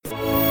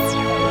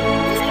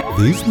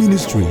This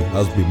ministry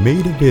has been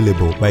made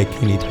available by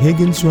Kenneth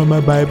Hagin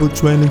Rama Bible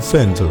Training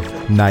Center,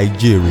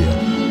 Nigeria.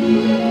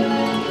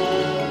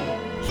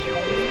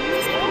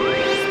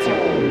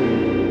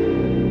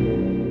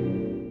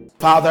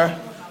 Father,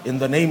 in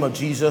the name of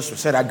Jesus, we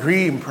said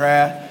agree in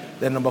prayer.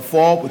 Then number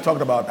 4, we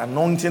talked about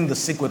anointing the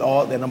sick with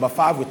oil. Then number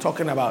 5, we're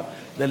talking about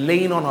the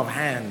laying on of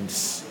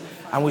hands.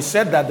 And we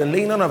said that the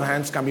laying on of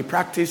hands can be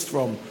practiced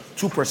from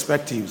 2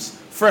 perspectives.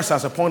 First,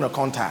 as a point of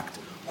contact.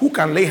 Who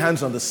can lay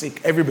hands on the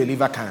sick? Every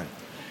believer can.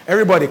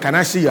 Everybody, can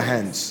I see your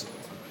hands?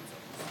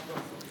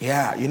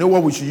 Yeah, you know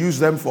what we should use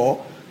them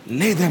for?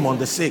 Lay them on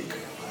the sick.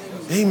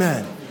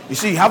 Amen. You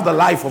see, you have the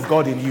life of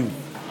God in you.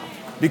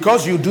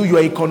 Because you do, you're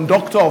a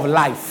conductor of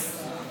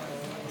life.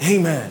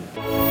 Amen.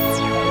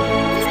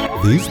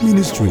 This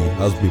ministry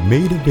has been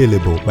made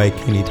available by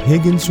Kenneth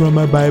Hagin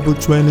Rama Bible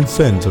Training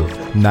Center,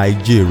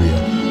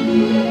 Nigeria.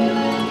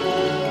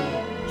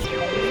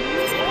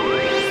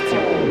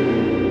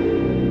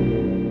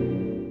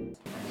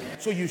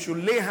 So you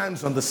should lay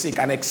hands on the sick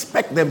and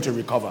expect them to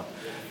recover.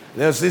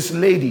 There's this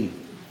lady,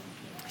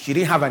 she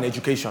didn't have an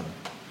education,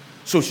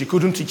 so she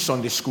couldn't teach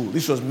Sunday school.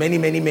 This was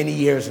many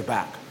years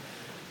back.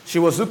 She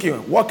was looking,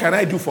 what can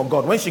I do for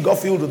God? When she got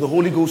filled with the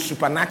Holy Ghost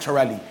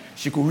supernaturally,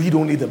 she could read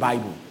only the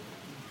Bible.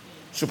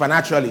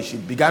 Supernaturally, she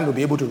began to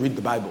be able to read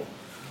the Bible.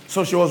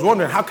 So she was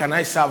wondering, how can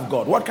I serve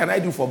God? What can I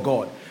do for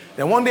God?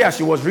 Then one day as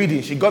she was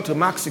reading, she got to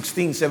Mark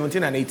 16,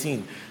 17 and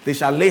 18. They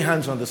shall lay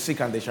hands on the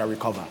sick and they shall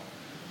recover.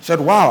 She said,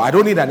 wow, I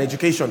don't need an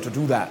education to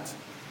do that.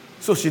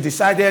 So she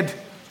decided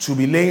to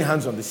be laying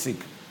hands on the sick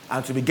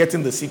and to be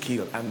getting the sick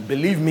healed. And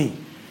believe me,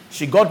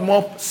 she got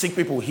more sick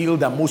people healed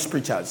than most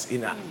preachers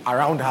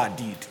around her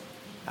did.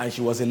 And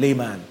she was a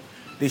layman.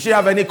 Did she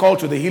have any call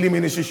to the healing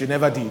ministry? She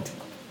never did.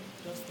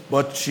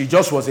 But she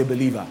just was a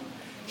believer.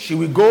 She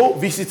would go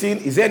visiting.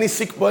 Is there any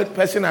sick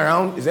person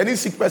around? Is there any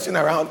sick person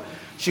around?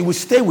 She would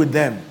stay with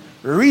them,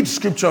 read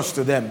scriptures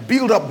to them,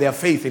 build up their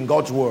faith in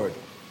God's word.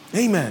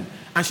 Amen.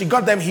 And she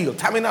got them healed.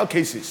 Terminal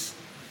cases.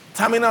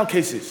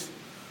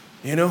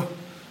 You know,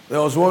 there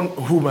was one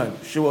woman.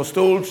 She was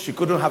told she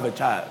couldn't have a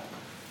child.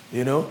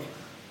 You know,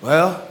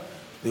 well,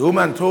 the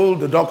woman told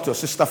the doctor,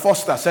 Sister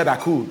Foster said I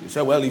could. He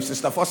said, well, if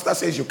Sister Foster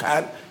says you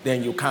can,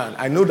 then you can.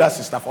 I know that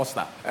Sister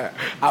Foster.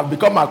 I've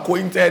become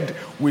acquainted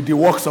with the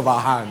works of her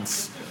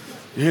hands.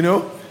 You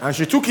know, and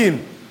she took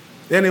him.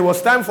 Then it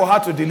was time for her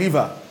to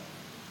deliver.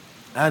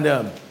 And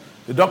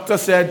the doctor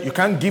said, you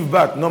can't give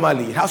birth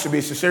normally. It has to be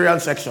a cesarean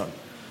section.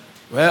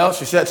 Well,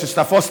 she said,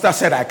 Sister Foster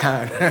said I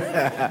can.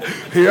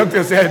 The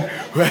doctor said,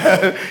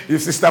 well,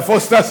 if Sister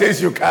Foster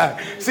says you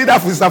can. See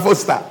that Sister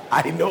Foster?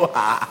 I know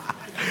her.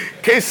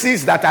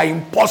 Cases that are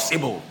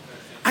impossible.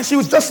 And she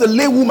was just a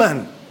lay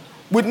woman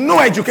with no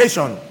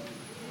education.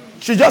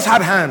 She just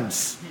had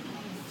hands.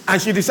 And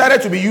she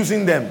decided to be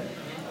using them.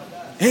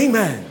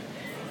 Amen.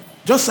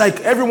 Just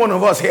like every one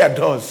of us here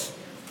does.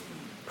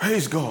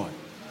 Praise God.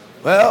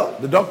 Well,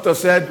 the doctor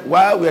said,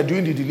 while we are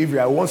doing the delivery,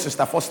 I want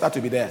Sister Foster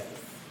to be there.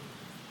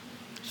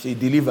 She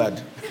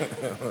delivered.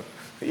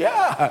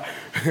 Yeah.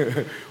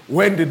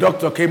 When the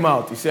doctor came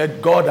out, he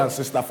said, God and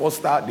Sister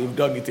Foster, they've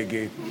done it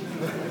again.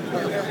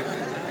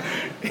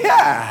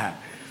 Yeah.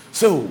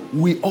 So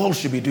we all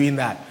should be doing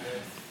that.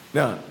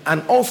 Now,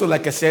 and also,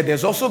 like I said,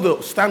 there's also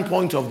the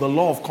standpoint of the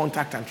law of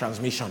contact and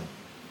transmission.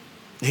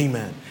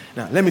 Amen.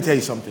 Now, let me tell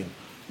you something.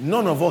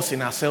 None of us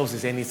in ourselves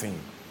is anything.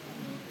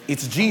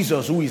 It's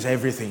Jesus who is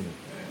everything.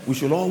 We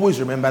should always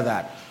remember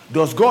that.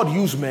 Does God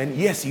use men?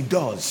 Yes, he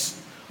does.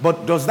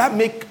 But does that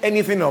make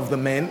anything of the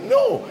men?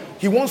 No.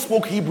 He once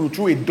spoke Hebrew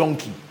through a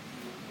donkey.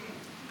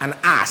 An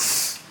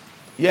ass.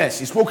 Yes,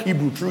 he spoke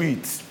Hebrew through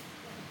it.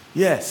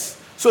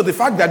 Yes. So the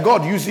fact that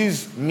God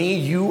uses me,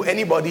 you,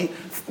 anybody,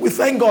 we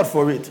thank God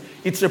for it.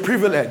 It's a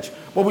privilege.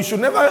 But we should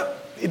never,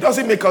 it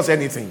doesn't make us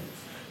anything.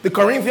 The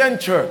Corinthian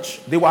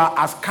church, they were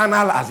as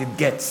carnal as it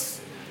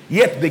gets.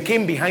 Yet they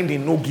came behind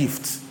in no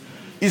gift.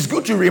 It's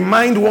good to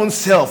remind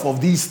oneself of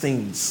these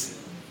things.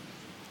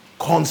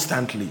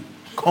 Constantly.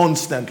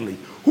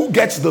 Who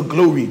gets the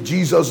glory?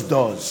 Jesus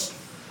does.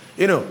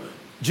 You know,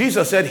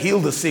 Jesus said,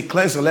 heal the sick,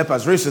 cleanse the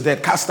lepers, raise the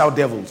dead, cast out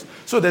devils.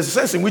 So there's a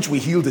sense in which we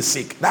heal the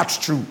sick. That's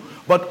true.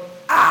 But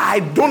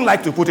I don't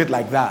like to put it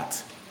like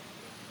that.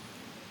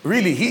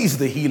 Really, he is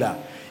the healer.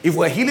 If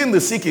we're healing the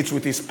sick, it's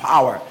with his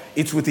power.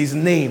 It's with his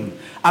name.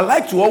 I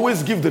like to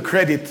always give the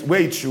credit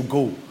where it should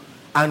go.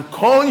 And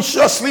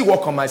consciously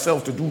work on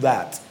myself to do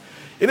that.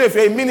 You know, if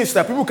you're a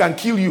minister, people can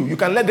kill you. You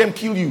can let them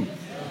kill you.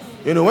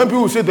 You know, when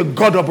people say the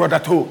God of Brother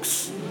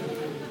Tokes,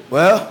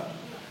 well,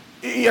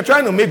 you're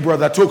trying to make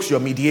Brother Tokes your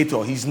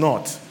mediator. He's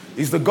not.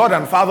 He's the God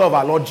and Father of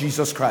our Lord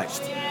Jesus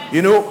Christ.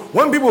 You know,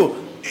 when people,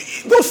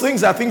 those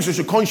things are things you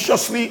should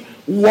consciously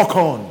work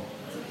on.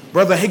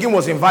 Brother Hagin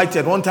was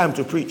invited one time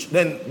to preach.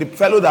 Then the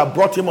fellow that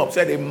brought him up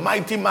said, a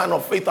mighty man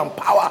of faith and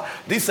power,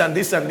 this and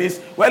this and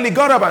this. Well, he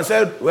got up and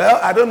said, well,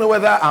 I don't know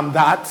whether I'm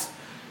that.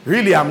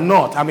 Really, I'm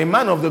not. I'm a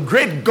man of the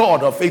great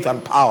God of faith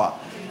and power.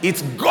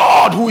 It's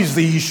God who is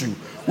the issue.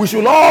 We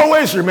should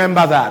always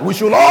remember that. We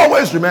should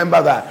always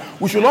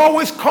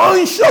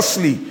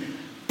consciously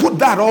put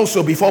that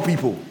also before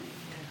people.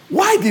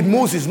 Why did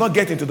Moses not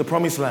get into the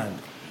promised land?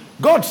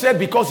 God said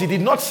because he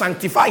did not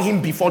sanctify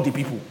him before the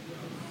people.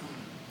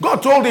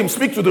 God told him,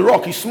 speak to the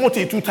rock. He smote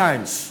it 2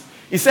 times.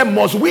 He said,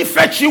 must we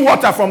fetch you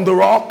water from the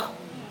rock?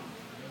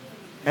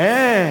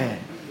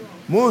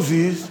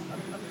 Moses,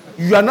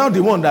 you are now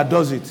the one that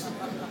does it.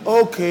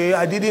 Okay,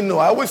 I didn't know.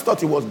 I always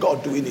thought it was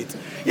God doing it.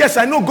 Yes,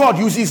 I know God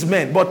uses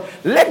men, but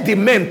let the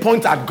men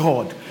point at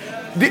God.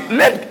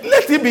 Let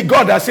it be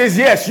God that says,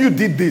 yes, you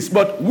did this.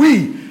 But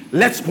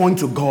let's point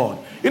to God.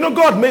 You know,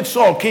 God made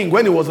Saul king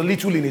when he was a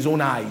little in his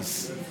own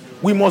eyes.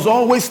 We must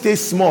always stay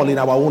small in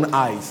our own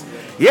eyes.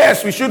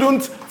 Yes, we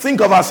shouldn't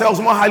think of ourselves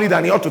more highly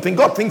than he ought to think.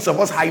 God thinks of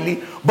us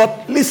highly.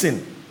 But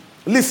listen,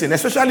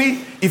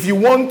 especially if you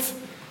want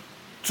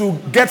to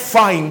get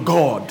far in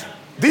God.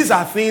 These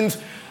are things.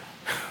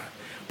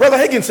 Brother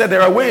Hagin said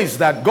there are ways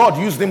that God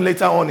used him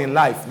later on in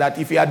life, that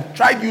if he had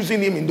tried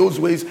using him in those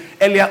ways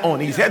earlier on,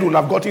 his head would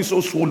have gotten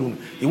so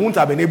swollen, he wouldn't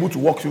have been able to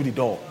walk through the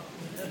door.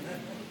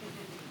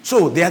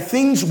 So there are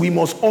things we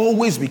must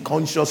always be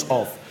conscious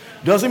of.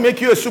 Doesn't make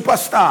you a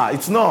superstar.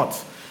 It's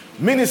not.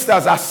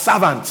 Ministers are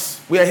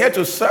servants. We are here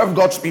to serve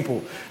God's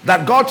people.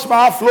 That God's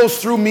power flows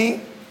through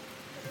me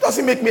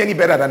doesn't make me any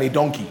better than a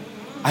donkey.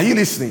 Are you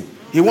listening?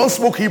 He once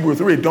spoke Hebrew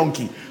through a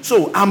donkey.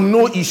 So I'm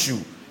no issue.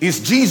 It's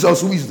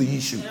Jesus who is the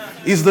issue.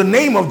 It's the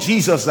name of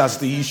Jesus that's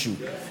the issue.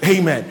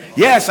 Amen.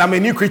 Yes, I'm a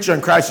new creature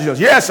in Christ Jesus.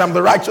 Yes, I'm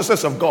the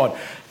righteousness of God.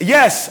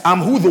 Yes, I'm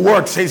who the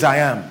word says I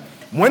am.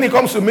 When it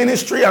comes to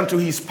ministry and to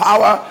his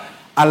power,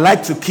 I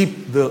like to keep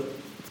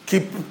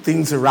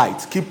things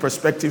right, keep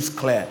perspectives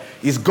clear.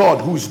 It's God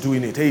who's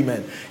doing it.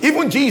 Amen.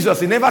 Even Jesus,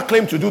 he never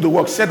claimed to do the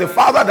works. He said, the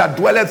Father that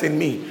dwelleth in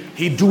me,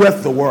 he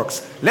doeth the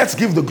works. Let's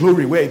give the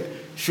glory where it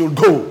should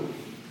go.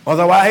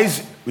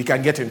 Otherwise, we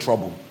can get in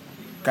trouble.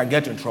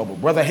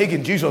 Brother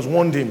Hagin, Jesus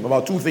warned him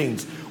about 2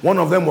 things. One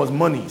of them was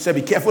money. He said,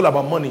 be careful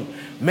about money.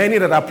 Many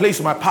that I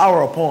place my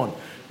power upon,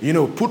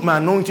 put my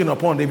anointing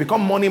upon, they become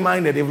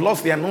money-minded. They've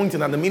lost the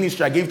anointing and the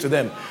ministry I gave to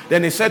them.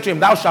 Then he said to him,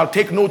 thou shalt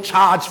take no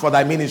charge for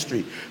thy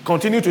ministry.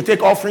 Continue to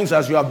take offerings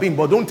as you have been,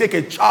 but don't take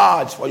a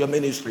charge for your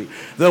ministry.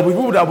 There will be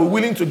people that will be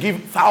willing to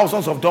give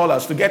thousands of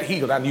dollars to get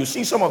healed. And you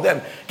see some of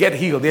them get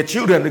healed. Their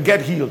children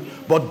get healed.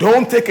 But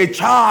don't take a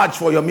charge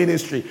for your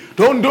ministry.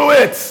 Don't do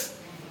it.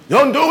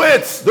 Don't do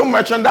it. Don't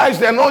merchandise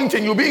the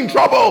anointing. You'll be in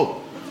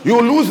trouble.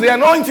 You'll lose the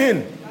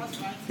anointing.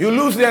 You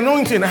lose the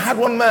anointing. I had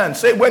one man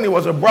say when he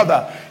was a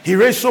brother, he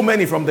raised so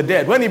many from the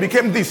dead. When he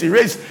became this, he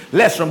raised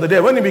less from the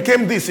dead. When he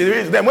became this, he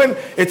raised them. When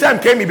a time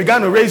came, he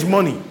began to raise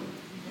money.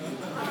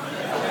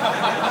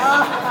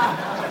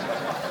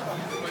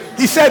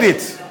 He said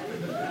it.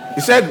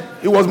 He said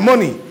it was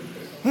money.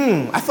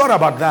 I thought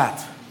about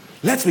that.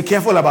 Let's be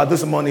careful about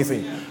this money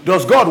thing.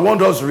 Does God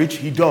want us rich?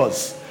 He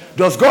does.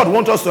 Does God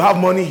want us to have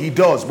money? He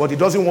does. But he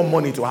doesn't want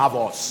money to have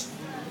us.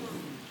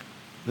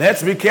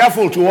 Let's be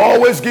careful to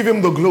always give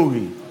him the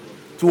glory.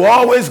 To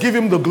always give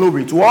him the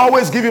glory. To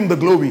always give him the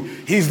glory.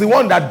 He's the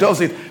one that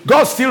does it.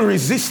 God still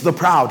resists the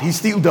proud. He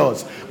still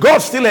does. God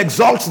still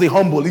exalts the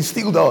humble. He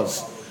still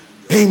does.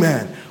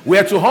 Amen. We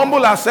are to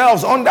humble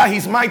ourselves under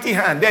his mighty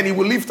hand. Then he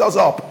will lift us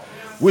up.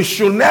 We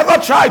should never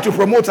try to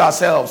promote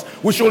ourselves.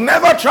 We should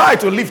never try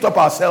to lift up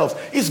ourselves.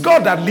 It's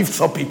God that lifts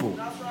up people.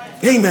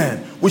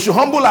 Amen. We should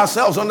humble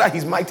ourselves under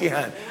his mighty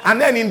hand. And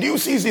then in due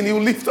season, he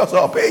will lift us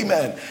up.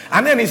 Amen.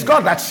 And then it's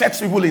God that sets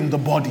people in the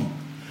body.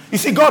 You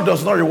see, God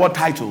does not reward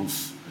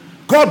titles.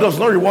 God does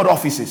not reward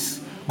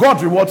offices.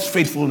 God rewards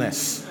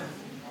faithfulness.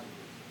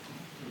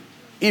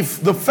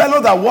 If the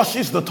fellow that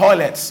washes the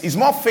toilets is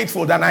more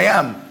faithful than I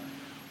am,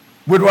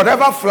 with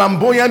whatever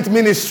flamboyant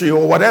ministry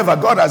or whatever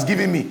God has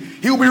given me,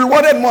 he will be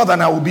rewarded more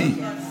than I will be.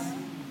 Yes.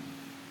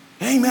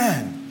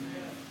 Amen.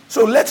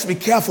 So let's be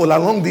careful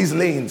along these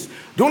lanes.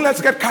 Don't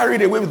let's get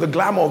carried away with the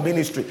glamour of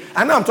ministry.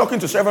 And now I'm talking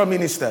to several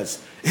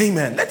ministers.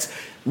 Amen. Let's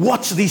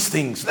watch these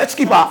things. Let's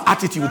keep our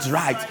attitudes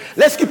right.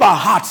 Let's keep our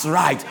hearts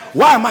right.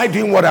 Why am I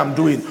doing what I'm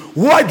doing?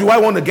 Why do I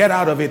want to get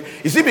out of it?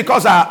 Is it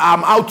because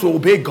I'm out to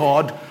obey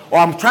God? Or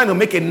I'm trying to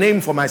make a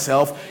name for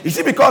myself? Is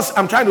it because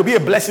I'm trying to be a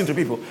blessing to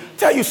people?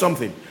 Tell you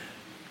something.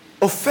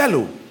 A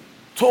fellow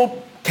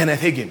told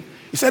Kenneth Hagin,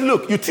 he said,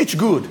 look, you teach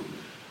good.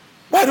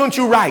 Why don't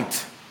you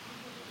write?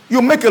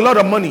 You make a lot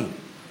of money.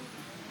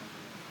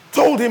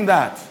 Told him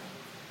that.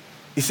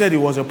 He said it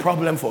was a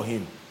problem for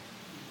him.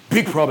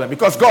 Big problem.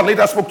 Because God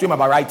later spoke to him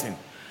about writing.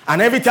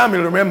 And every time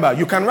he'll remember,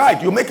 you can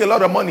write, you make a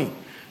lot of money.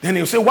 Then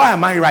he'll say, why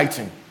am I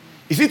writing?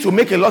 Is it to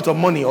make a lot of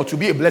money or to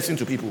be a blessing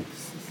to people?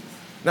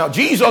 Now,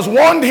 Jesus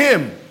warned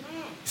him.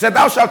 He said,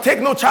 thou shalt take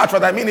no charge for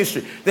thy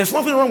ministry. There's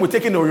nothing wrong with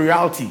taking a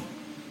royalty.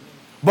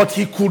 But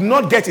he could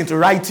not get into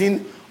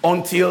writing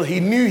until he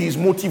knew his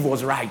motive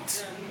was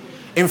right.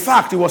 In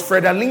fact, it was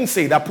Freda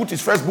Lindsay that put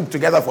his first book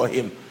together for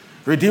him.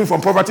 Redeemed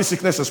from Poverty,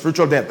 Sickness, and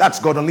Spiritual Death. That's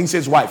Gordon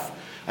Lindsay's wife.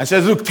 And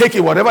says, look, take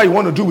it, whatever you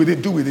want to do with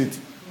it, do with it.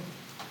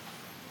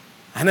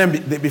 And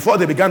then before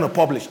they began to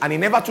publish, and he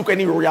never took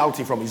any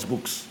royalty from his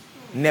books.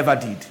 Never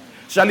did.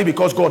 Especially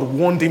because God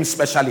warned him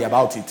specially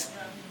about it.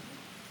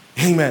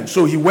 Amen.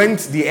 So he went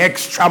the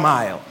extra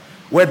mile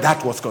where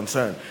that was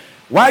concerned.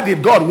 Why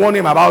did God warn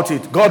him about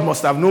it? God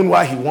must have known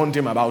why he warned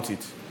him about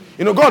it.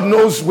 You know, God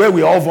knows where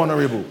we are all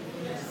vulnerable.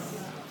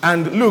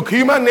 And look,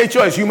 human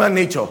nature is human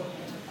nature.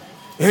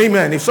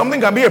 Amen. If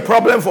something can be a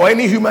problem for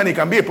any human, it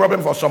can be a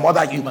problem for some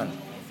other human.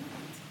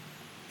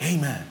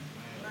 Amen.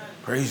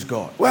 Praise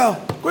God.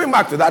 Well, going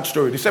back to that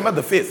story, December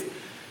the 5th.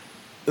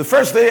 The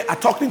first day, I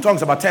talked in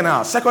tongues about 10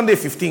 hours. Second day,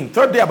 15.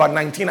 Third day, about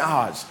 19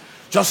 hours.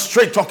 Just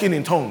straight talking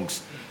in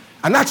tongues.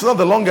 And that's not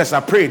the longest I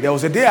prayed. There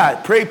was a day I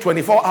prayed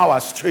 24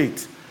 hours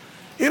straight.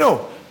 You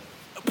know,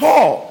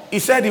 Paul, he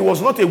said he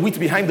was not a whit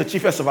behind the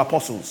chiefest of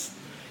apostles.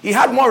 He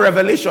had more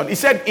revelation. He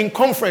said in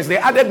conference, they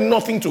added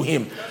nothing to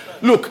him.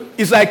 Look,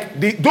 it's like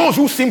those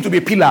who seem to be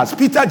pillars,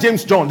 Peter,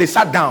 James, John, they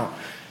sat down.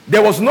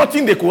 There was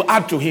nothing they could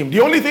add to him.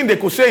 The only thing they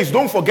could say is,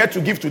 don't forget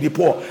to give to the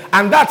poor.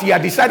 And that he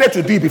had decided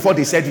to do before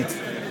they said it.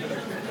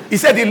 He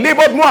said he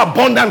labored more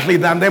abundantly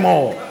than them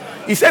all.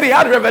 He said he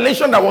had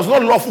revelation that was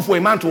not lawful for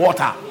a man to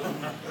utter.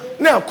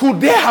 Now, could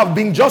there have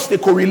been just a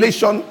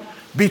correlation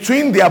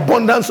between the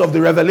abundance of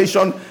the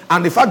revelation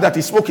and the fact that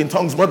he spoke in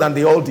tongues more than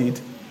they all did?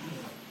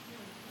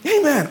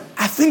 Amen.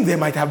 I think there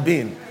might have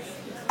been.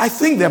 I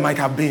think there might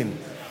have been.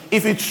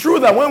 If it's true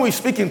that when we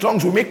speak in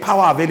tongues, we make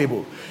power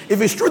available.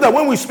 If it's true that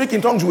when we speak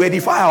in tongues, we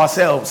edify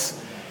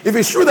ourselves. If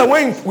it's true that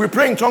when we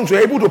pray in tongues,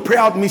 we're able to pray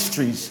out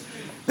mysteries.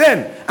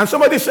 Then, and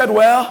somebody said,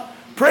 well,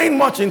 praying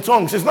much in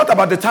tongues is not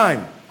about the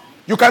time.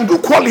 You can do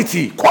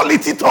quality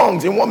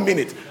tongues in 1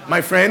 minute.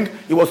 My friend,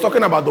 he was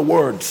talking about the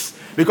words.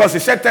 Because he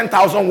said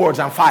 10,000 words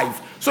and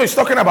 5. So he's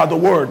talking about the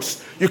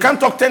words. You can't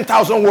talk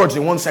 10,000 words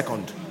in 1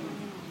 second.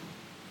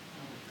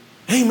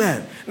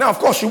 Amen. Now, of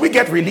course, should we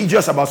get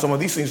religious about some of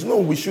these things? No,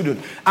 we shouldn't.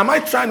 Am I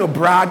trying to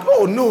brag?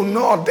 Oh,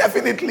 no,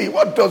 definitely.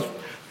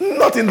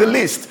 Not in the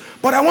list.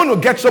 But I want to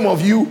get some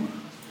of you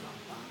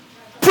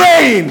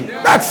praying.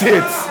 That's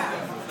it.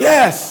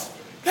 Yes.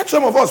 Get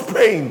some of us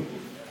praying.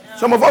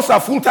 Some of us are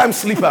full-time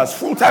sleepers,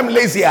 full-time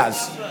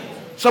laziers.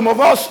 Some of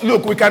us,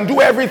 look, we can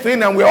do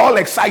everything and we're all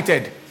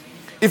excited.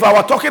 If I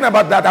were talking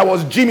about that, I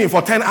was gymming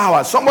for 10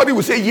 hours. Somebody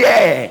would say,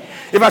 yeah.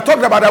 If I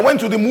talked about I went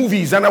to the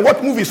movies and I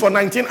watched movies for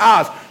 19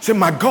 hours, say,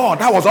 my God,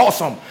 that was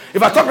awesome.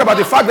 If I talked about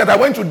the fact that I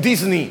went to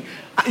Disney,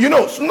 you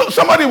know,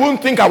 somebody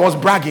wouldn't think I was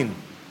bragging,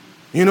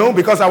 you know,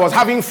 because I was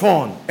having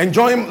fun,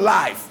 enjoying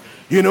life,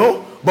 you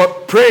know.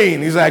 But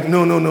praying is like,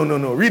 no.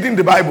 Reading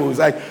the Bible is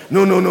like,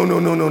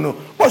 no.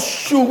 But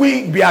should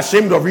we be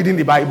ashamed of reading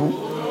the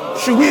Bible?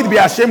 Should we be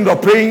ashamed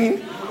of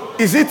praying?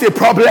 Is it a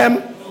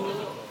problem?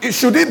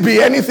 Should it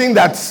be anything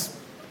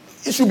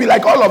it should be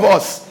like all of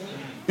us?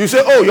 You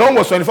say, oh, your own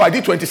was 24, I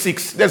did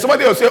 26. Then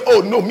somebody will say,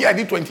 oh, no, me, I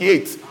did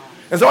 28.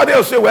 And somebody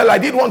will say, well, I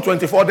did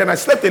 124, then I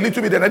slept a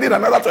little bit, then I did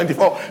another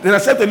 24, then I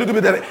slept a little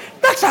bit.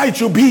 That's how it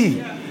should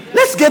be.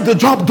 Let's get the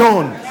job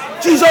done.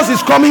 Jesus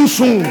is coming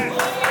soon.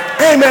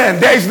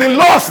 Amen. There is the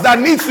lost that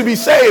needs to be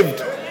saved.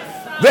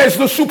 There is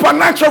the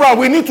supernatural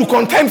we need to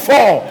contend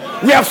for.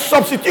 We have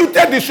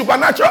substituted the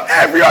supernatural,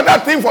 every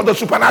other thing for the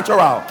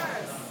supernatural.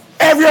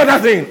 Every other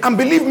thing. And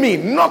believe me,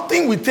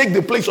 nothing will take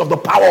the place of the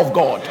power of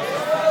God.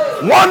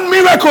 One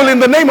miracle in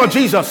the name of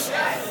Jesus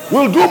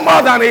will do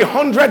more than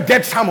 100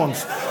 dead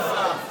sermons.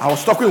 I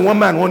was talking with one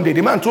man one day.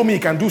 The man told me he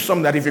can do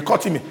something that if you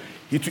cut him,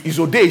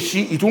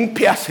 it won't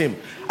pierce him.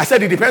 I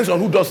said, it depends on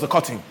who does the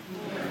cutting.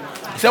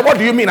 He said, what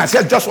do you mean? I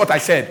said, just what I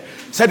said.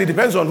 He said, it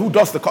depends on who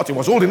does the cutting. He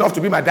was old enough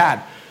to be my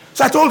dad.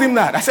 So I told him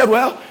that. I said,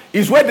 well,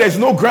 it's where there's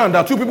no ground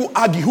that two people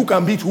argue who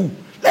can beat who.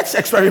 Let's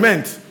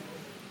experiment.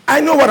 I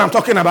know what I'm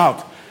talking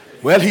about.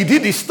 Well, he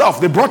did his stuff.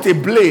 They brought a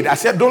blade. I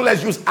said, don't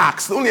let's use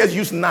axe. Don't let's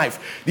use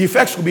knife. The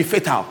effects could be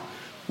fatal.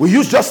 We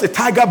used just a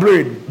tiger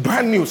blade,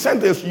 brand new.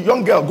 Sent this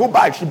young girl, go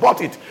buy it. She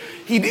bought it.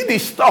 He did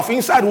his stuff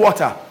inside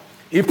water.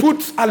 He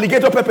put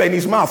alligator pepper in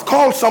his mouth,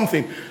 called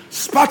something,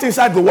 spat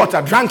inside the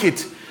water, drank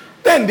it.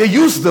 Then they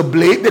used the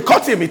blade. They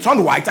cut him. He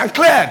turned white and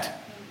cleared.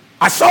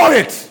 I saw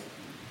it.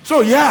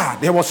 So yeah,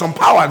 there was some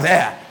power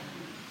there.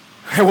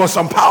 There was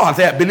some power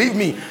there. Believe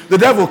me, the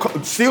devil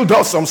still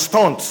does some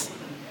stunts.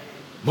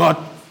 But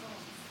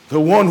the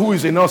one who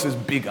is in us is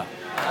bigger.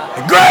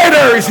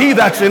 Greater is he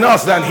that's in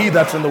us than he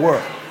that's in the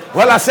world.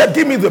 Well, I said,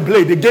 give me the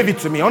blade. They gave it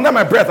to me. Under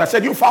my breath, I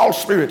said, you foul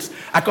spirits,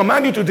 I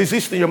command you to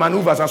desist in your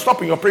maneuvers and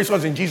stop in your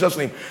praises in Jesus'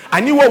 name.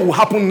 I knew what would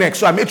happen next,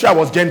 so I made sure I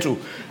was gentle.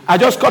 I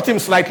just cut him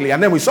slightly,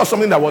 and then we saw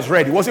something that was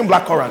red. It wasn't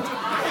blackcurrant.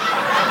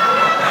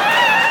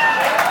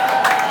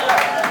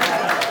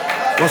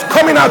 It was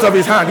coming out of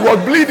his hand. He was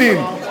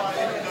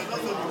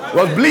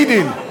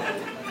bleeding.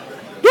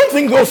 Don't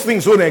think those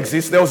things don't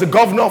exist. There was a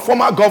governor,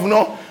 former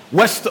governor,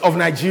 west of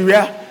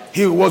Nigeria.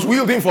 He was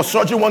wheeled in for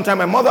surgery one time.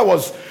 My mother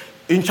was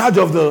in charge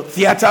of the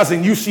theaters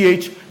in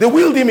UCH. They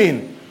wheeled him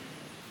in,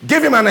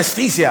 gave him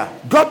anesthesia,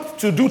 got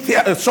to do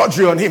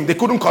surgery on him. They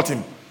couldn't cut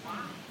him.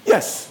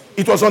 Yes,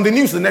 it was on the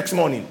news the next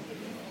morning.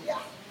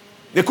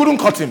 They couldn't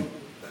cut him.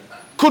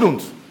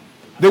 Couldn't.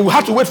 They would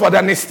have to wait for the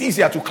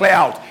anesthesia to clear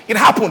out. It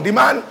happened. The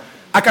man,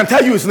 I can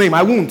tell you his name.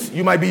 I won't.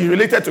 You might be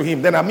related to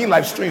him. Then I'm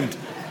live streamed.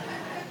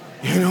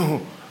 You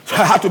know, so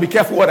I have to be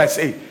careful what I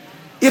say.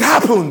 It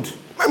happened.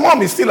 My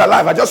mom is still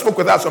alive. I just spoke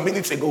with her some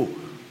minutes ago.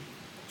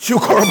 She'll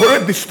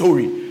corroborate this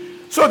story.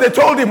 So they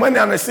told him when the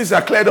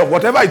anesthesia cleared up,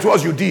 whatever it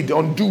was you did,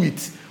 undo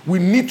it. We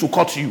need to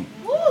cut you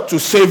to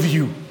save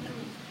you.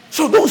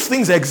 So those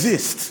things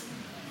exist.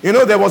 You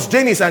know, there was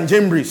Janus and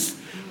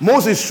Jambres.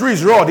 Moses threw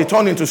his rod, it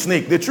turned into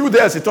snake. They threw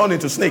theirs, it turned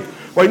into snake.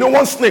 But you know,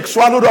 one snake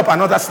swallowed up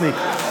another snake.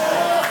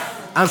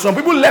 And some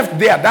people left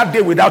there that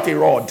day without a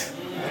rod.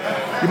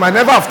 You might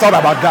never have thought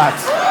about that.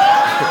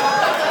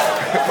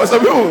 But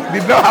some people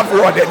did not have a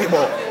rod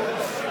anymore.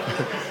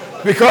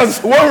 Because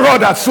one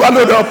rod had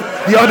swallowed up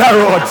the other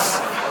rods.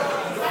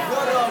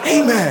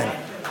 Amen.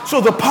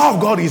 So the power of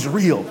God is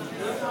real.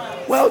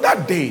 Well,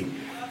 that day,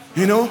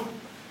 you know,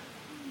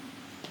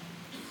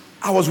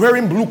 I was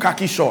wearing blue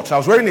khaki shorts. I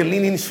was wearing a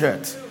linen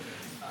shirt.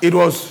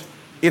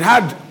 It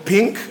had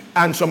pink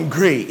and some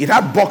gray. It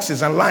had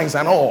boxes and lines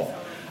and all.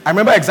 I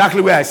remember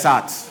exactly where I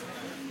sat.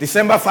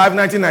 December 5,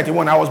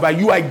 1991, I was by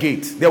UI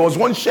Gate. There was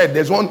one shed.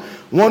 There's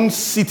one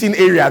sitting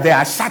area there.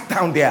 I sat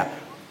down there.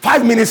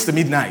 5 minutes to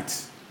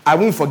midnight. I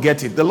won't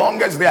forget it. The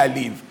longest day I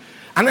live.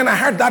 And then I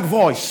heard that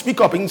voice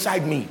speak up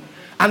inside me.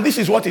 And this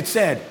is what it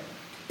said.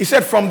 It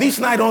said, from this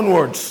night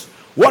onwards,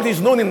 what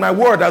is known in my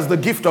word as the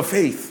gift of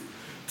faith,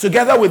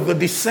 together with the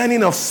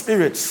discerning of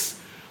spirits,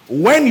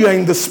 when you're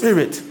in the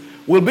spirit,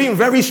 will be in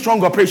very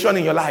strong operation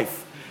in your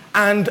life.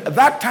 And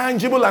that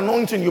tangible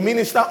anointing you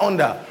minister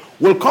under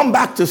will come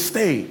back to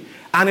stay,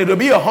 and it will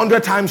be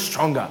 100 times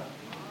stronger.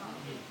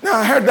 Now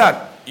I heard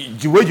that.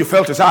 The way you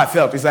felt is how I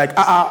felt. It's like,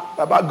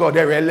 about God,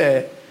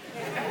 really.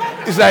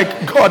 It's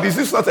like, God, is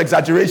this not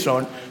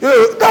exaggeration? You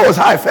know, that was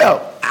how I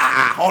felt.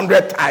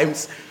 100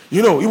 times.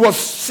 You know, it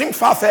seemed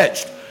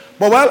far-fetched.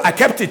 But well, I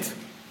kept it.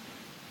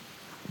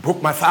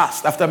 Broke my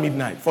fast after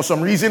midnight. For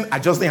some reason, I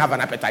just didn't have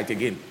an appetite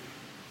again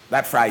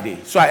that Friday.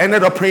 So I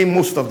ended up praying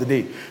most of the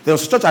day. There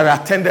was a church I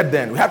attended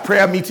then. We had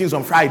prayer meetings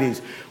on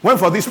Fridays. Went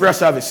for this prayer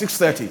service,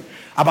 6:30.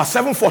 About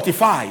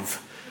 7:45,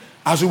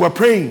 as we were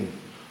praying,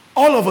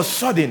 all of a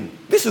sudden,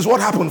 this is what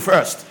happened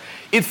first.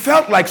 It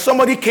felt like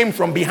somebody came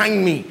from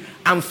behind me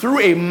and threw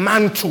a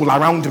mantle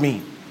around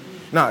me.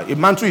 Now, a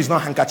mantle is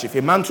not handkerchief.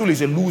 A mantle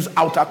is a loose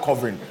outer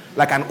covering,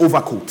 like an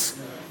overcoat.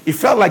 It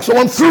felt like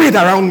someone threw it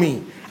around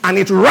me, and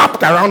it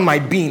wrapped around my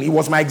being. It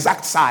was my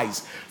exact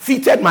size.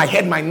 Fitted my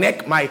head, my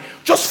neck,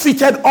 just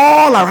fitted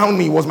all around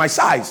me. It was my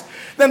size.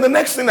 Then the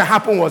next thing that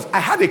happened was I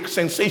had a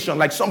sensation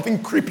like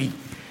something creepy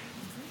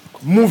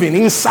moving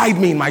inside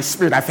me in my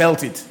spirit. I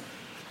felt it.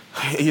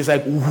 He's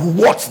like,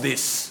 what's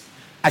this?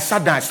 I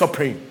sat down, I stopped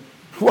praying.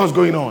 What's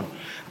going on?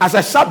 As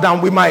I sat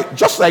down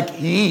just like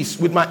he is,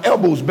 with my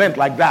elbows bent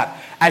like that,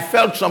 I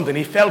felt something.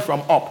 It fell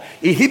from up.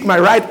 It hit my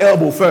right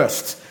elbow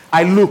first.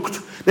 I looked.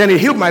 Then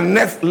it hit my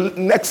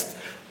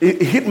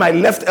it hit my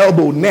left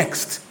elbow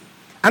next.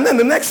 And then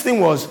the next thing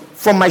was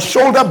from my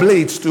shoulder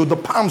blades to the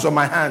palms of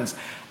my hands.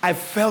 I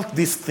felt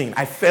this thing.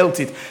 I felt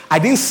it. I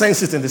didn't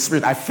sense it in the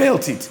spirit. I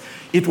felt it.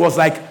 It was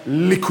like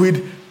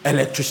liquid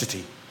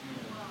electricity.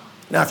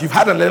 Now, if you've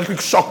had an electric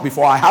shock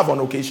before, I have on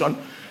occasion,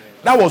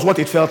 that was what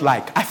it felt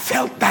like. I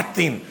felt that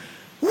thing.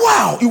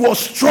 Wow, it was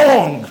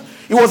strong.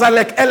 It was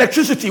like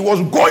electricity. It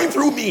was going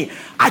through me.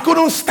 I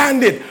couldn't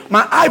stand it.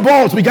 My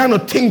eyeballs began to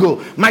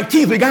tingle. My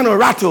teeth began to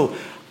rattle.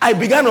 I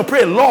began to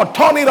pray, Lord,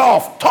 turn it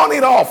off, turn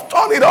it off,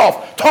 turn it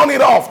off, turn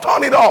it off,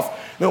 turn it off.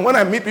 You know, when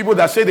I meet people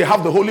that say they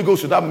have the Holy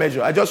Ghost without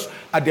measure, I just,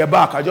 at their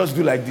back, I just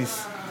do like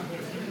this.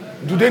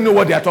 Do they know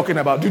what they are talking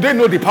about? Do they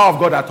know the power of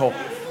God at all?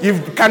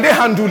 Can they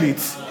handle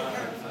it?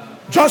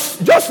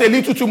 Just a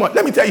little too much.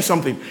 Let me tell you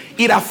something.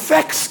 It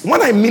affects,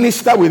 when I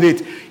minister with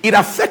it, it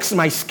affects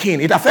my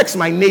skin. It affects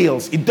my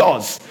nails. It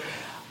does.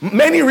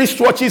 Many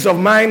wristwatches of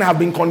mine have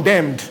been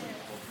condemned.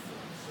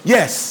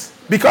 Yes,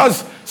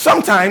 because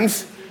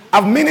sometimes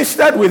I've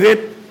ministered with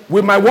it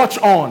with my watch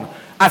on.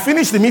 I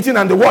finish the meeting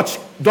and the watch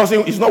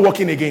is not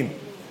working again.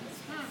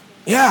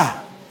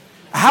 Yeah.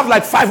 I have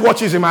like 5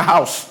 watches in my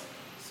house.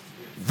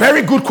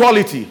 Very good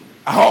quality.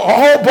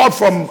 All bought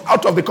from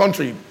out of the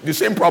country. The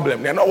same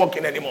problem. They're not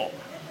working anymore.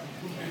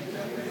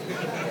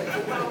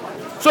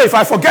 So if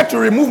I forget to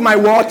remove my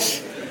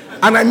watch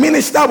and I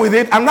minister with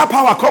it and that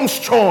power comes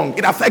strong,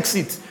 it affects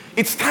it.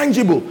 It's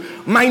tangible.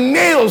 My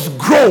nails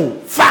grow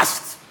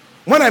fast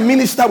when I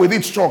minister with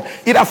it strong.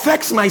 It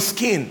affects my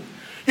skin.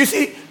 You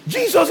see,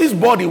 Jesus'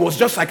 body was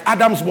just like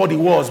Adam's body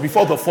was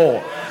before the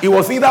fall. It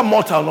was neither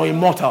mortal nor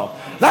immortal.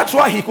 That's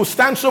why he could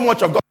stand so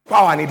much of God's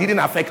power and it didn't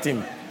affect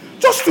him.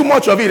 Just too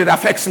much of it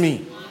affects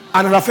me.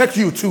 And it affects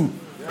you too.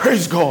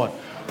 Praise God.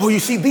 But you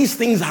see, these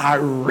things are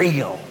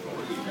real.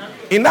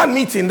 In that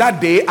meeting that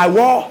day, I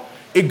wore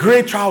a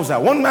gray trouser.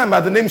 One man by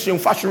the name Sheung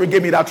Fashuri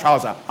gave me that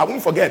trouser. I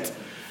won't forget.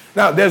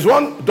 Now, there's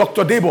one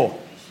Dr. Debo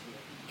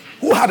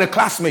who had a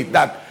classmate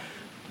that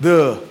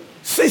the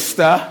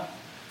sister,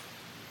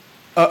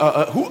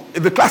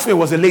 the classmate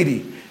was a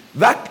lady.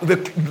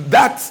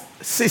 That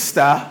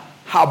sister,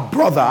 her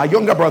brother, her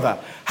younger brother,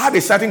 had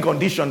a certain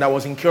condition that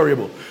was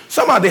incurable.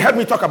 Somehow they had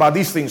me talk about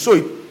these things. So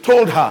he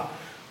told her,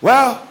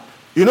 well,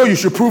 you know, you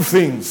should prove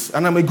things.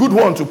 And I'm a good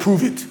one to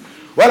prove it.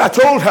 Well, I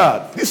told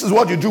her, this is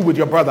what you do with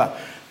your brother.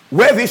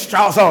 Wear this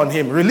trouser on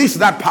him. Release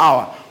that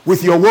power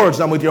with your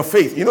words and with your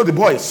faith. You know, the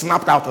boy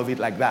snapped out of it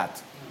like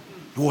that.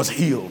 He was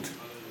healed.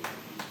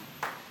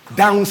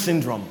 Down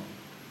syndrome.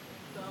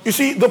 You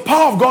see, the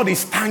power of God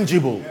is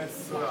tangible.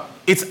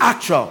 It's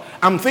actual.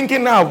 I'm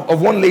thinking now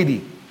of one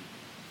lady.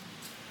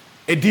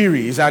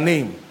 Ediri is her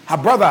name. Her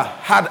brother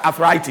had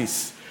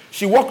arthritis.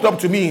 She walked up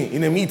to me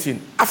in a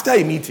meeting. After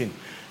a meeting,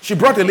 she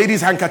brought a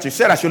lady's handkerchief,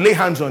 said I should lay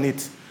hands on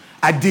it.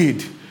 I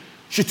did.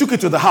 She took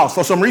it to the house.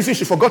 For some reason,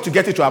 she forgot to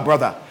get it to her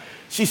brother.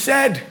 She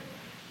said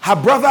her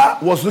brother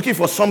was looking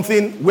for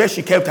something where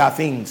she kept her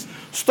things.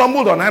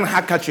 Stumbled on an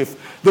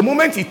handkerchief. The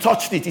moment he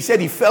touched it, he said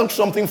he felt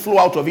something flow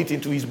out of it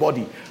into his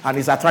body, and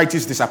his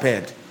arthritis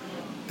disappeared.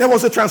 There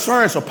was a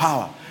transference of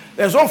power.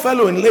 There's one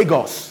fellow in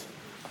Lagos.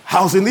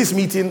 I was in this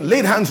meeting,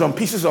 laid hands on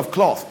pieces of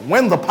cloth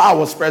when the power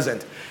was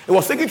present. It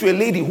was taken to a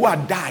lady who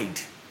had died.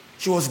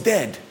 She was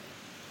dead.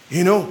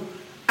 You know?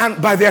 And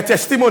by their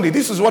testimony,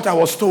 this is what I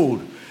was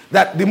told.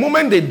 That the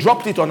moment they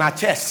dropped it on her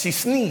chest, she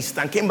sneezed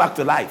and came back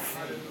to life.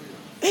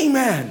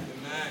 Amen.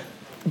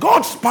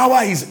 God's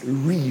power is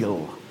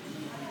real.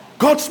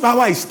 God's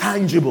power is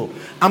tangible.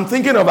 I'm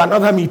thinking of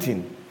another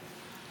meeting.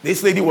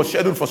 This lady was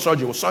scheduled for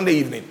surgery. It was Sunday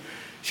evening.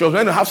 She was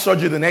going to have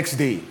surgery the next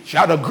day. She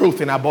had a growth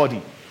in her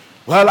body.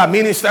 Well, I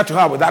ministered to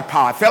her with that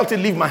power. I felt it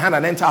leave my hand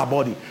and enter her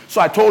body.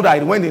 So I told her,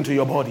 it went into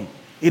your body.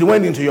 It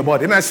went into your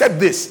body. And I said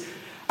this.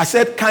 I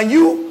said, can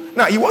you...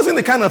 Now, it wasn't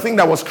the kind of thing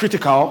that was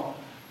critical,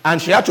 and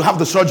she had to have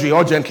the surgery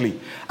urgently.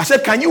 I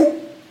said, can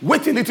you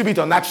wait a little bit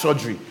on that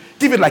surgery?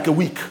 Give it like a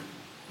week.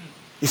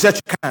 He said,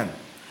 she can.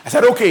 I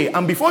said, okay,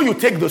 and before you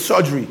take the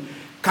surgery,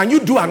 can you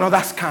do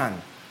another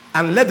scan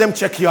and let them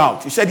check you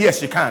out? He said,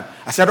 yes, you can.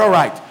 I said, all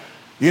right.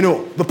 You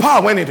know, the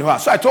power went into her.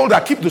 So I told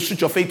her, keep the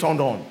switch of faith turned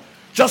on.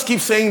 Just keep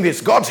saying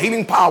this. God's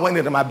healing power went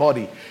into my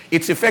body.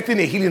 It's effecting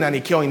a healing and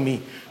a cure in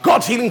me.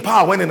 God's healing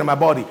power went into my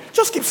body.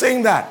 Just keep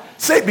saying that.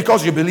 Say it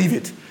because you believe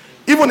it.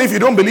 Even if you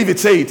don't believe it,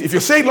 say it. If you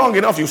say it long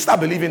enough, you start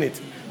believing it.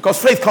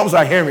 Because faith comes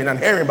by hearing, and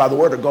hearing by the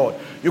word of God.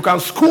 You can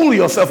school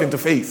yourself into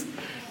faith.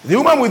 The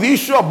woman with the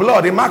issue of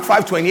blood in Mark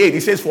 5:28,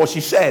 it says, for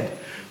she said.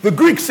 The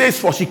Greek says,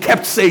 for she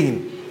kept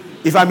saying,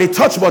 if I may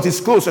touch but his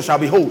clothes, I shall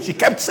be whole. She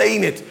kept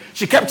saying it.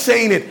 She kept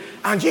saying it.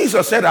 And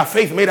Jesus said her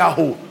faith made her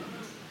whole.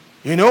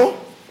 You know?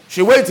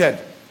 She waited.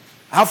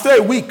 After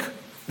a week,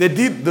 they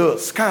did the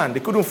scan. They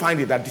couldn't find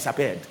it. That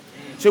disappeared.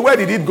 So where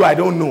did it go? I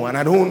don't know. And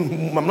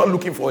I'm not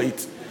looking for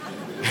it.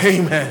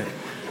 Amen.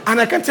 And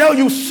I can tell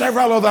you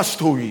several other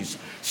stories.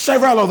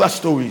 Several other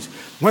stories.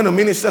 When a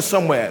minister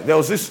somewhere, there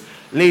was this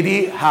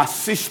lady, her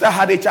sister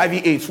had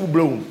HIV/AIDS, full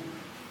blown.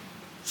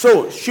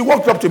 So she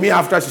walked up to me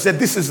after. She said,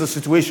 this is the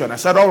situation. I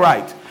said, all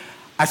right.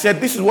 I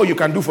said, this is what you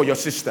can do for your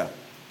sister.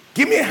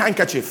 Give me a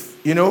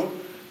handkerchief, you know.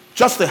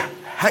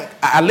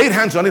 I laid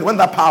hands on it when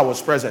that power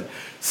was present.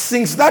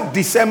 Since that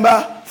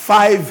December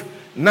 5,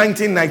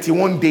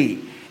 1991 day,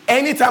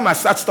 anytime I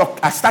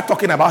start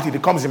talking about it,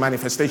 it comes in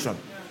manifestation.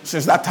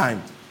 Since that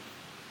time.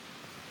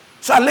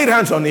 So I laid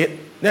hands on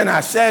it. Then I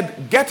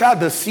said, get her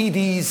the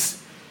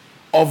CDs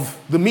of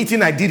the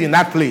meeting I did in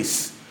that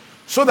place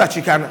so that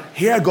she can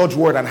hear God's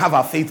word and have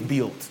her faith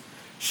built.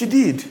 She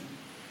did.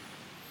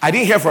 I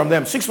didn't hear from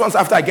them. 6 months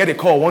after, I get a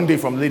call one day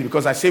from the lady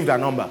because I saved her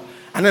number.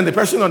 And then the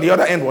person on the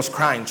other end was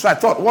crying. So I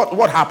thought,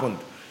 what happened?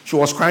 She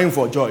was crying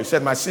for joy. She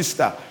said, my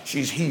sister,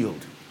 she's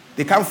healed.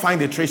 They can't find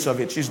a trace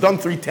of it. She's done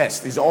 3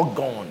 tests. It's all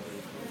gone.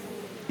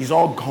 It's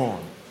all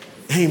gone.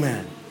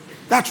 Amen.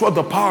 That's what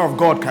the power of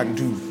God can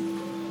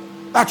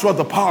do. That's what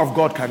the power of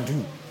God can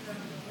do.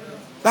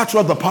 That's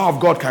what the power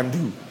of God can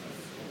do.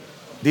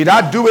 Did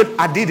I do it?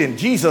 I didn't.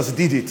 Jesus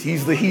did it.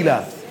 He's the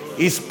healer.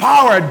 His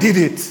power did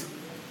it.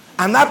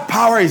 And that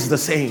power is the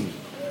same.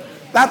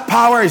 That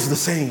power is the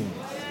same.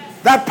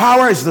 That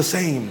power is the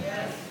same.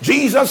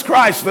 Jesus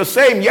Christ, the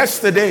same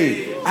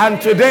yesterday and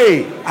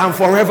today and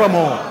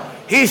forevermore.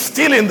 He's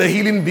still in the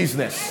healing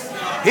business.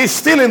 He's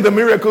still in the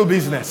miracle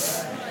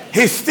business.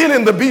 He's still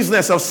in the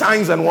business of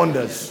signs and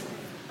wonders.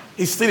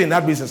 He's still in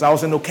that business. I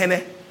was in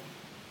Okene,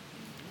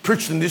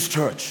 preached in this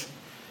church.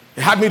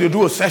 They had me to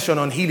do a session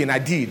on healing. I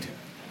did.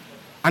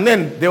 And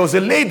then there was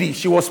a lady.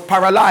 She was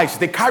paralyzed.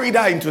 They carried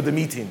her into the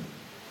meeting.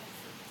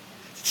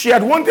 She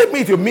had wanted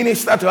me to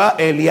minister to her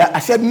earlier. I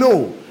said,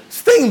 no.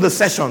 Stay in the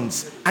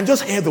sessions and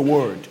just hear the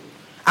word.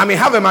 I may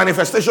have a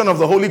manifestation of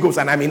the Holy Ghost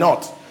and I may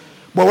not.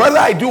 But whether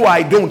I do or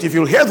I don't, if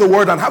you hear the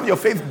word and have your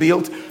faith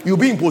built, you'll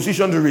be in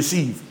position to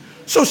receive.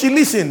 So she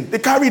listened. They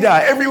carried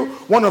her. Every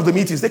one of the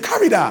meetings, they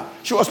carried her.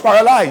 She was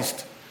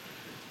paralyzed.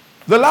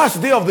 The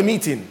last day of the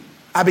meeting,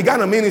 I began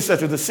to minister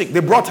to the sick. They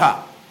brought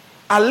her.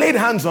 I laid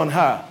hands on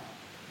her.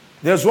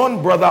 There's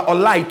one brother,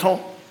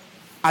 Olaiton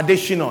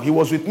Adeshino. He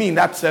was with me in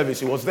that service.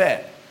 He was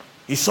there.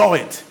 He saw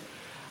it.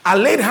 I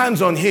laid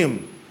hands on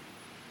him.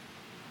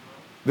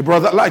 The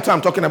brother Olaiton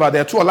I'm talking about,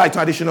 there are 2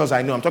 Olaiton Adeshinos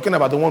I know. I'm talking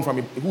about the one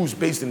who's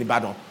based in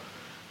Ibadan.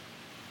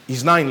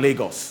 He's now in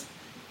Lagos.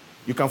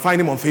 You can find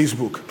him on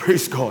Facebook.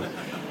 Praise God.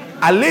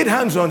 I laid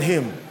hands on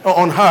him,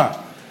 on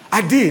her.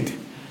 I did.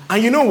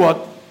 And you know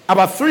what?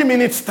 About 3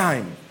 minutes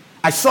time,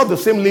 I saw the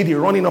same lady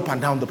running up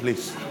and down the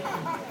place.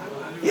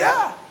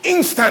 Yeah,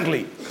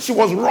 instantly. She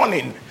was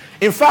running.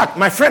 In fact,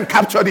 my friend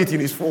captured it in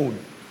his phone.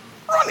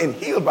 Running,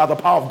 healed by the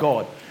power of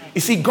God.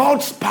 You see,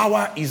 God's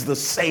power is the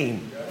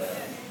same.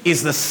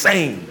 is the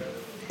same.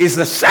 Is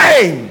the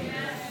same.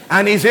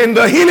 And he's in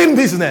the healing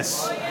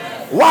business.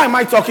 Why am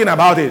I talking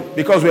about it?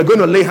 Because we're going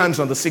to lay hands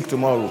on the sick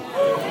tomorrow.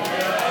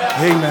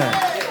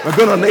 Amen. We're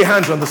going to lay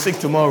hands on the sick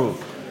tomorrow.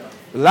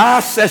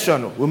 Last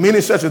session, we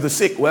minister to the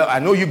sick. Well, I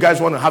know you guys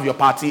want to have your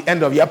party,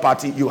 end of year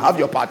party. You have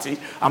your party.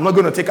 I'm not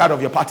going to take out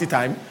of your party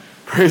time.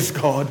 Praise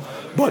God.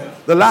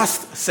 But the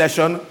last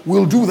session,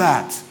 we'll do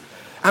that.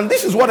 And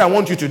this is what I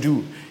want you to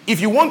do. If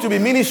you want to be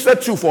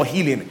ministered to for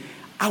healing,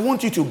 I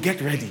want you to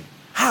get ready.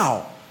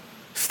 How?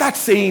 Start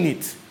saying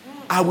it.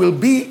 I will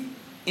be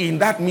in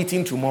that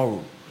meeting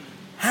tomorrow.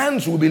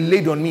 Hands will be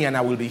laid on me and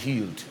I will be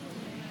healed.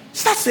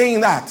 Start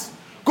saying that.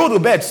 Go to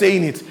bed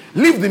saying it.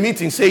 Leave the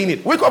meeting saying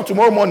it. Wake up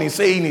tomorrow morning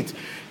saying it.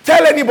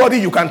 Tell anybody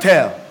you can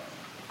tell.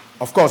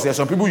 Of course, there are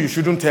some people you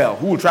shouldn't tell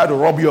who will try to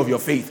rob you of your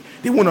faith.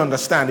 They won't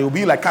understand. It will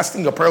be like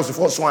casting your pearls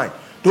before swine.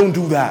 Don't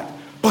do that.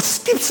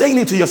 But keep saying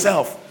it to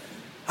yourself.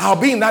 I'll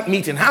be in that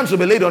meeting. Hands will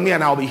be laid on me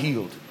and I'll be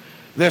healed.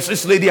 There's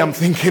this lady I'm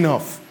thinking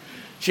of.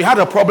 She had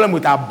a problem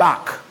with her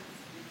back.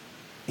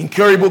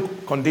 Incurable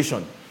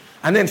condition.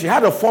 And then she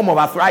had a form of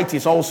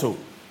arthritis also.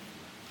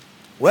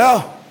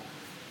 Well,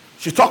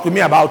 she talked to me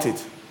about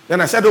it.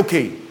 Then I said,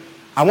 okay,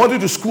 I want you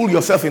to school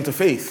yourself into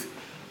faith.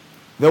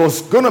 There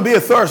was going to be a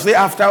Thursday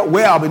after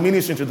where I'll be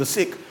ministering to the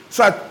sick.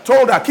 So I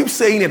told her, keep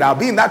saying it. I'll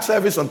be in that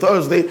service on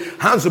Thursday.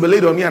 Hands will be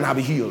laid on me and I'll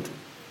be healed.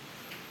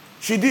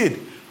 She did.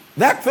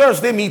 That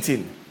Thursday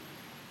meeting,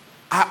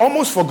 I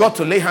almost forgot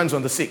to lay hands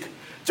on the sick.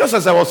 Just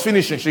as I was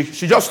finishing,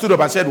 she just stood up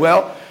and said,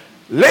 well,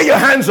 lay your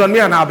hands on me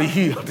and I'll be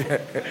healed.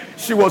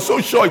 She was so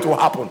sure it will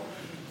happen.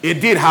 It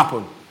did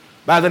happen.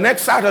 By the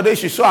next Saturday,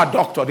 she saw a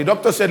doctor. The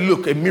doctor said,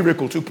 look, a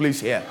miracle took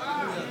place here.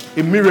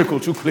 A miracle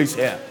took place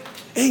here.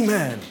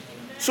 Amen.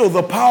 So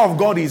the power of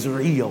God is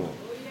real,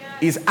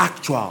 is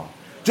actual.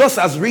 Just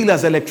as real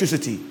as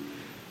electricity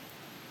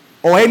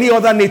or any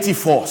other native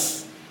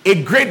force.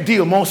 A great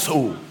deal more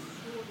so.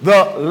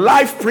 The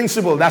life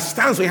principle that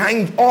stands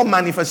behind all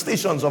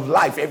manifestations of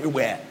life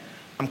everywhere.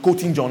 I'm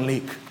quoting John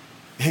Lake.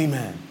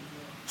 Amen.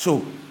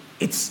 So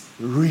it's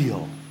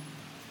real.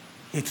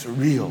 It's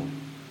real.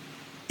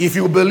 If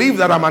you believe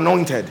that I'm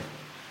anointed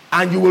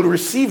and you will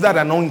receive that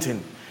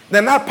anointing,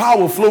 then that power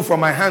will flow from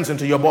my hands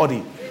into your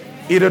body.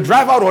 It'll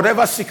drive out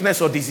whatever sickness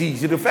or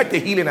disease. It'll affect a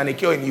healing and a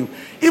cure in you.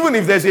 Even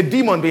if there's a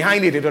demon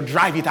behind it, it'll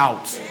drive it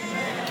out.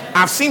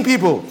 I've seen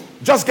people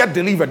just get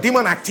delivered.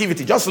 Demon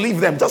activity, just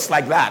leave them just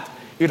like that.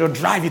 It'll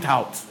drive it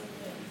out.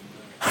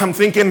 I'm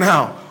thinking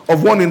now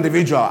of one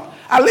individual.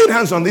 I laid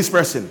hands on this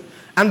person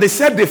and they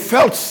said they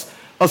felt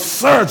a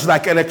surge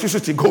like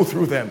electricity go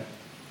through them.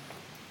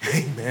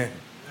 Amen.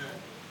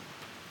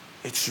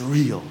 It's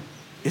real.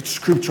 It's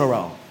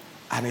scriptural.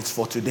 And it's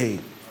for today.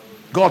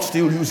 God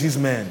still uses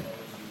men.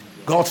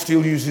 God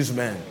still uses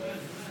men.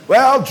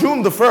 Well,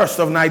 June the 1st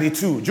of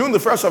 92. June the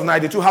 1st of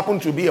 92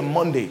 happened to be a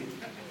Monday.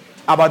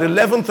 About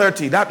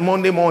 11:30 that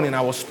Monday morning,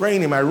 I was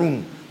praying in my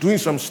room, doing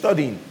some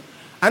studying.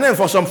 And then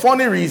for some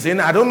funny reason,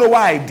 I don't know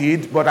why I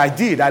did, but I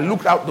did. I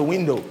looked out the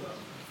window.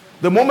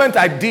 The moment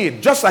I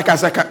did, just like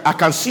as I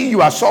can see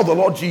you, I saw the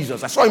Lord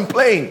Jesus. I saw him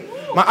playing.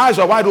 My eyes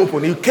were wide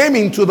open. He came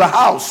into the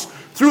house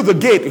through the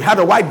gate. He had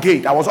a white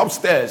gate. I was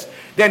upstairs.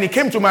 Then he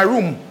came to my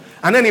room.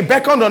 And then he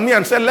beckoned on me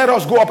and said, let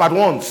us go up at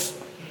once.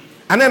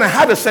 And then I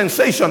had a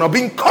sensation of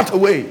being cut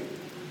away.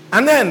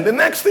 And then the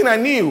next thing I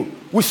knew,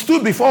 we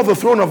stood before the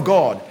throne of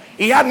God.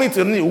 He had me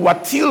to kneel. We were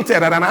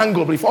tilted at an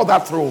angle before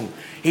that throne.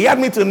 He had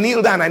me to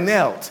kneel down. I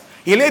knelt.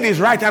 He laid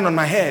his right hand on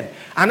my head.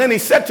 And then he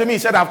said to me, he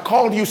said, I've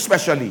called you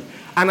specially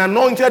and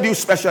anointed you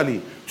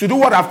specially to do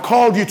what I've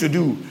called you to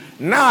do.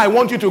 Now I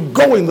want you to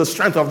go in the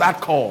strength of that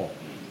call.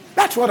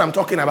 That's what I'm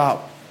talking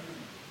about.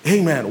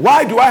 Amen.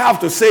 Why do I have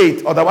to say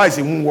it? Otherwise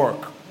it won't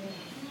work.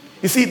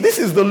 You see, this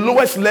is the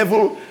lowest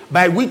level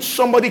by which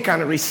somebody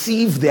can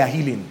receive their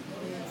healing.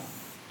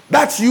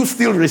 That's you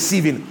still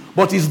receiving,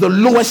 but it's the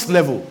lowest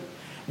level.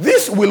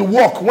 This will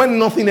work when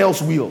nothing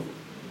else will.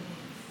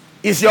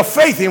 Is your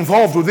faith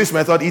involved with this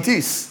method? It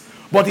is.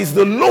 But it's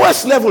the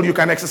lowest level you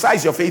can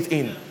exercise your faith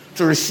in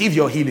to receive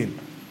your healing.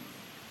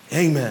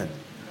 Amen.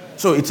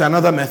 So it's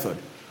another method.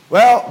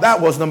 Well, that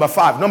was number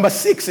 5. Number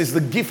 6 is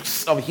the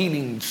gifts of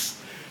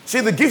healings. See,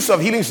 the gifts of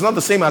healing is not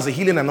the same as the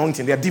healing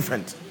anointing. They are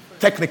different,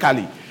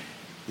 technically.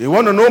 You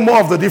want to know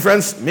more of the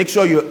difference? Make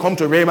sure you come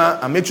to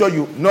Rhema and make sure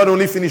you not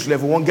only finish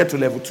level 1, get to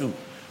level 2.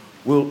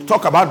 We'll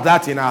talk about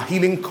that in our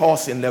healing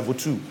course in level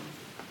 2.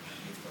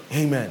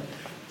 Amen.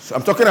 So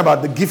I'm talking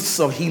about the gifts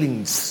of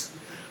healings.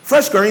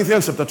 1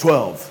 Corinthians chapter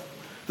 12.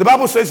 The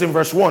Bible says in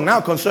verse 1,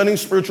 now concerning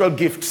spiritual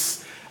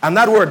gifts, and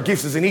that word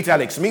gifts is in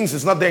italics, means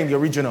it's not there in the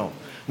original.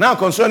 Now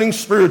concerning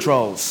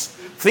spirituals,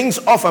 things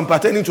often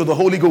pertaining to the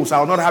Holy Ghost, I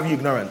will not have you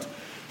ignorant.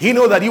 He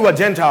know that you were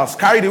Gentiles,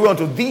 carried away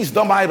unto these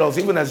dumb idols,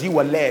 even as you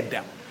were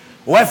led.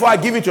 Wherefore I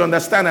give you to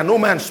understand that no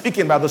man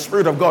speaking by the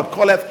Spirit of God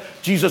calleth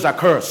Jesus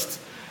accursed,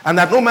 and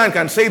that no man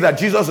can say that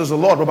Jesus is the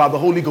Lord but by the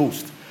Holy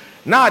Ghost.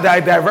 Now there are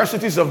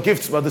diversities of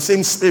gifts but the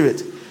same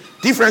Spirit,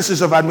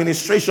 differences of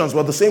administrations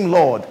but the same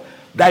Lord,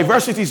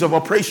 diversities of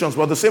operations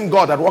but the same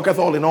God that worketh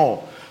all in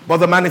all. But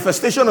the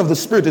manifestation of the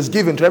Spirit is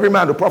given to every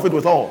man to profit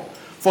withal.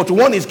 For to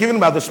one is given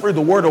by the Spirit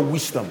the word of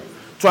wisdom,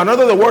 to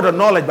another the word of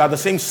knowledge by the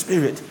same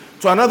Spirit,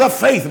 to another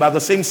faith by the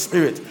same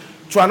Spirit,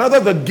 to another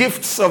the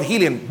gifts of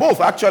healing.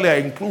 Both actually are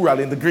in plural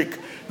in the Greek.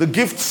 The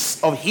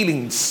gifts of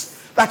healings.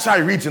 That's how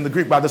it reads in the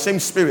Greek, by the same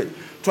Spirit.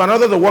 To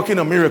another the working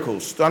of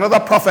miracles, to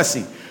another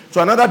prophecy,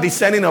 to another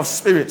discerning of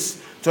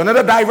spirits, to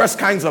another diverse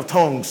kinds of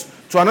tongues,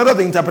 to another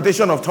the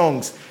interpretation of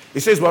tongues. It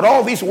says, but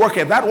all these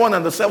worketh that one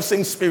and the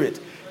selfsame Spirit,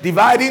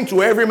 dividing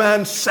to every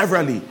man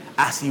severally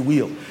as he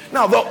will.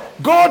 Now,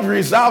 God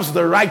reserves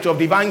the right of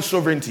divine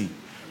sovereignty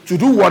to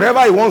do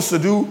whatever he wants to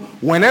do,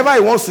 whenever he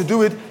wants to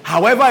do it,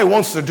 however he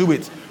wants to do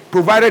it,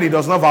 provided he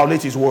does not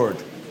violate his word.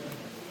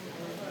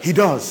 He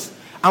does.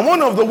 And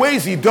one of the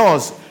ways he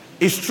does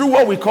is through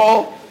what we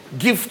call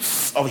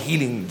gifts of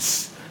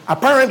healings.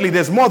 Apparently,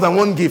 there's more than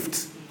one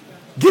gift.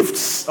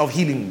 Gifts of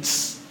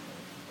healings.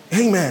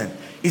 Amen.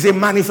 Is a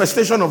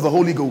manifestation of the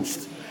Holy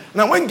Ghost.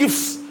 Now, when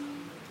gifts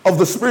of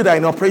the Spirit are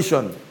in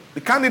operation,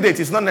 the candidate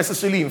is not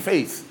necessarily in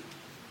faith.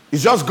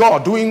 It's just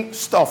God doing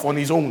stuff on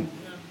his own.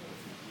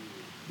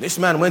 This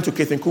man went to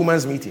Keith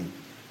Nkrumah's meeting.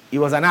 He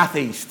was an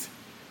atheist.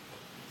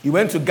 He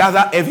went to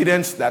gather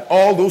evidence that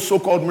all those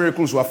so-called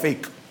miracles were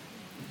fake.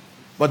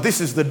 But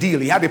this is the deal.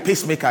 He had a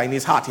pacemaker in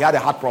his heart. He had a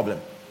heart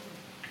problem.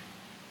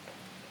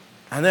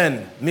 And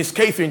then Miss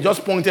Catherine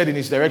just pointed in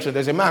his direction.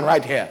 There's a man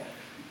right here.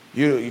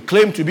 You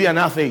claim to be an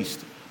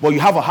atheist, but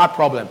you have a heart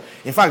problem.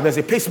 In fact, there's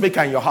a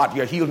pacemaker in your heart.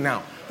 You're healed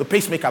now. The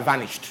pacemaker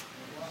vanished.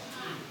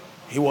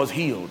 He was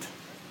healed.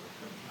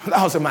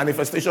 That was a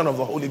manifestation of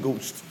the Holy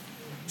Ghost.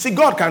 See,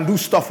 God can do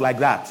stuff like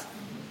that.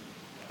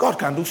 God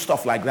can do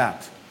stuff like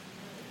that.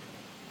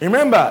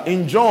 Remember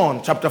in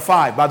John chapter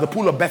 5, by the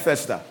pool of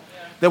Bethesda,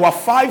 there were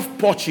 5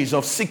 porches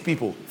of sick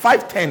people,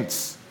 5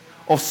 tents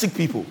of sick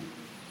people.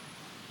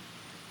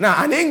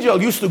 Now, an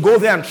angel used to go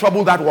there and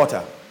trouble that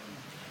water.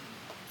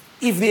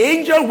 If the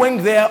angel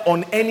went there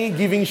on any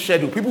given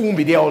schedule, people won't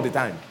be there all the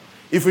time.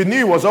 If we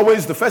knew it was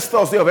always the first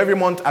Thursday of every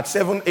month at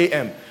 7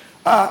 a.m.,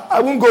 I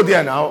won't go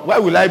there now. Why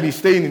will I be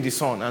staying in the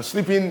sun and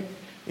sleeping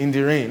in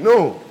the rain?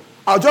 No,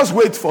 I'll just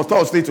wait for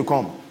Thursday to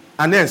come.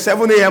 And then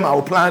 7 a.m. I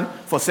will plan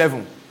for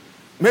 7.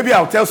 Maybe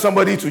I'll tell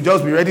somebody to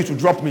just be ready to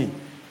drop me.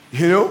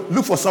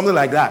 Look for something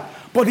like that.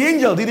 But the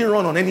angel didn't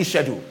run on any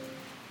schedule.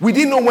 We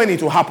didn't know when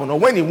it will happen or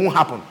when it won't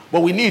happen,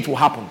 but we knew it will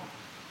happen.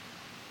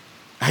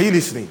 Are you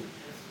listening?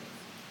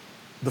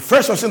 The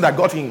first person that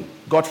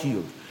got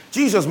healed.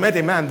 Jesus met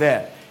a man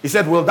there. He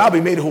said, will thou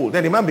be made whole?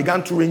 Then the man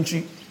began to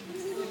rinchi.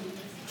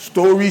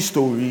 Story.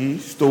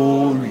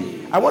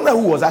 I wonder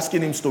who was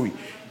asking him story.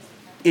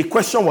 A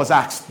question was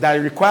asked that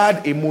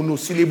required a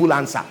monosyllable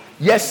answer.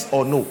 Yes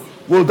or no.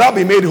 Will thou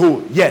be made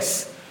whole?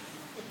 Yes.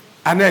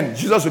 And then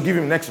Jesus will give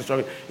him the next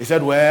story. He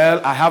said, well,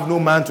 I have no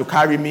man to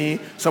carry me.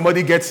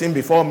 Somebody gets in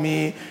before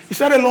me. He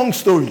said a long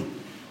story.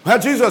 Well,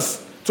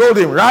 Jesus told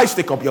him, rise,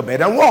 take up your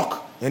bed and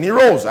walk. And he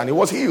rose and he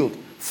was healed.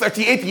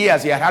 38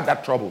 years he had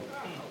that trouble.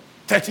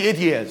 38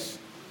 years.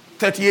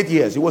 38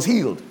 years. He was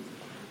healed.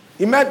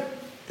 He met,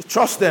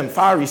 trust them,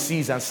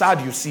 Pharisees and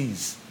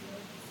Sadducees.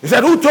 He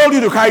said, who told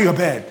you to carry your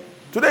bed?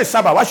 Today is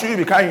Sabbath. Why should you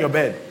be carrying your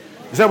bed?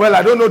 He said, well,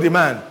 I don't know the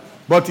man.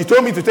 But he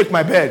told me to take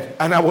my bed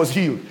and I was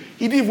healed.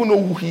 He didn't even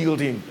know who healed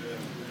him.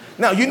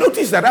 Now, you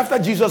notice that after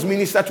Jesus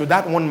ministered to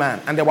that one man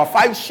and there were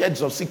 5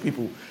 sheds of sick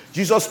people,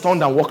 Jesus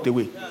turned and walked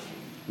away.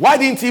 Why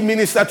didn't he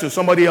minister to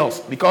somebody else?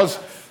 Because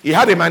he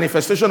had a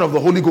manifestation of the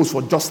Holy Ghost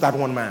for just that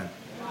one man.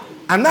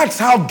 And that's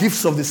how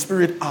gifts of the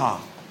Spirit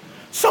are.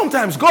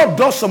 Sometimes God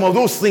does some of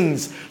those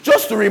things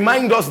just to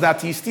remind us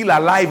that he's still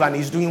alive and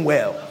he's doing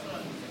well.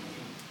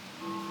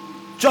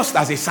 Just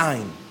as a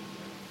sign.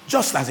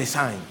 Just as a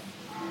sign.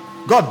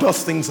 God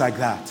does things like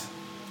that.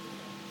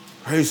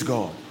 Praise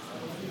God.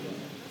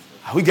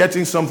 Are we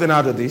getting something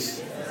out of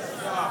this?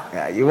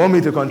 Yeah, you want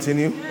me to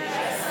continue?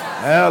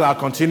 Well, I'll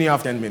continue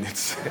after 10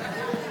 minutes.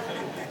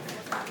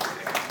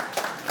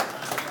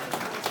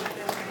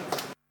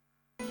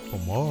 For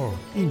more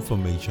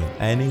information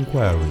and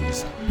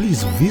inquiries,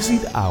 please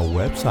visit our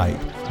website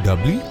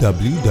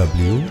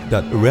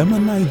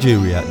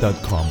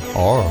www.remanigeria.com,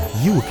 or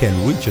you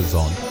can reach us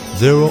on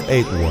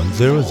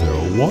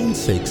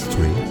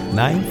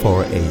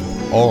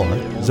 08100163948 or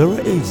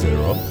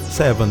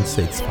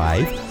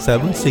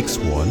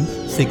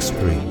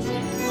 080-765-76163.